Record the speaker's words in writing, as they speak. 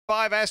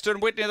5, Aston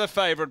Whitney, the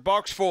favourite.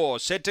 Box 4,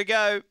 set to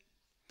go.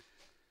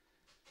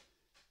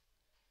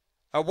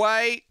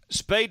 Away,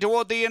 speed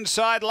toward the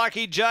inside,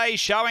 Lucky J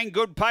showing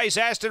good pace.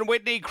 Aston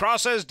Whitney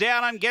crosses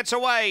down and gets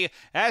away.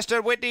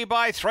 Aston Whitney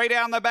by 3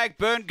 down the back.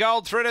 Burnt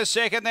Gold through to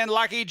second, then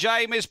Lucky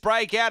J, Miss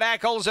Breakout,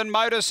 Ackles and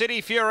Motor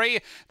City Fury.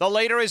 The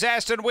leader is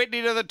Aston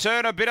Whitney to the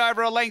turn, a bit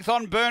over a length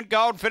on Burnt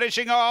Gold,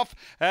 finishing off.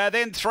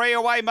 Then 3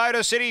 away,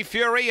 Motor City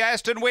Fury,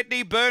 Aston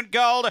Whitney, Burnt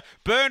Gold.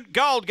 Burnt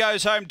Gold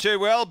goes home too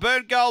well.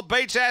 Burnt Gold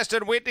beats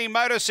Aston Whitney,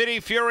 Motor City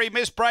Fury,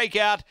 Miss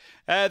Breakout.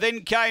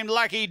 Then came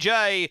Lucky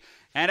J.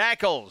 And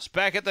Ackles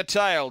back at the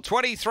tail.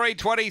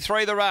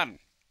 23-23 the run.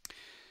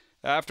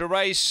 After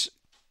race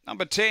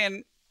number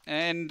 10.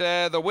 And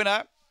the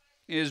winner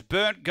is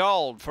Burnt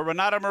Gold for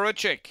Renata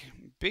Maruchik.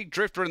 Big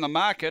drifter in the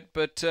market,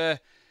 but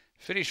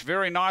finished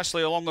very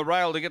nicely along the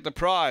rail to get the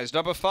prize.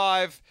 Number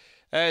 5,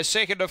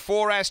 second to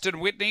 4, Aston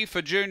Whitney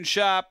for June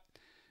Sharp.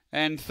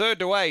 And third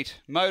to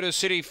 8, Motor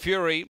City Fury.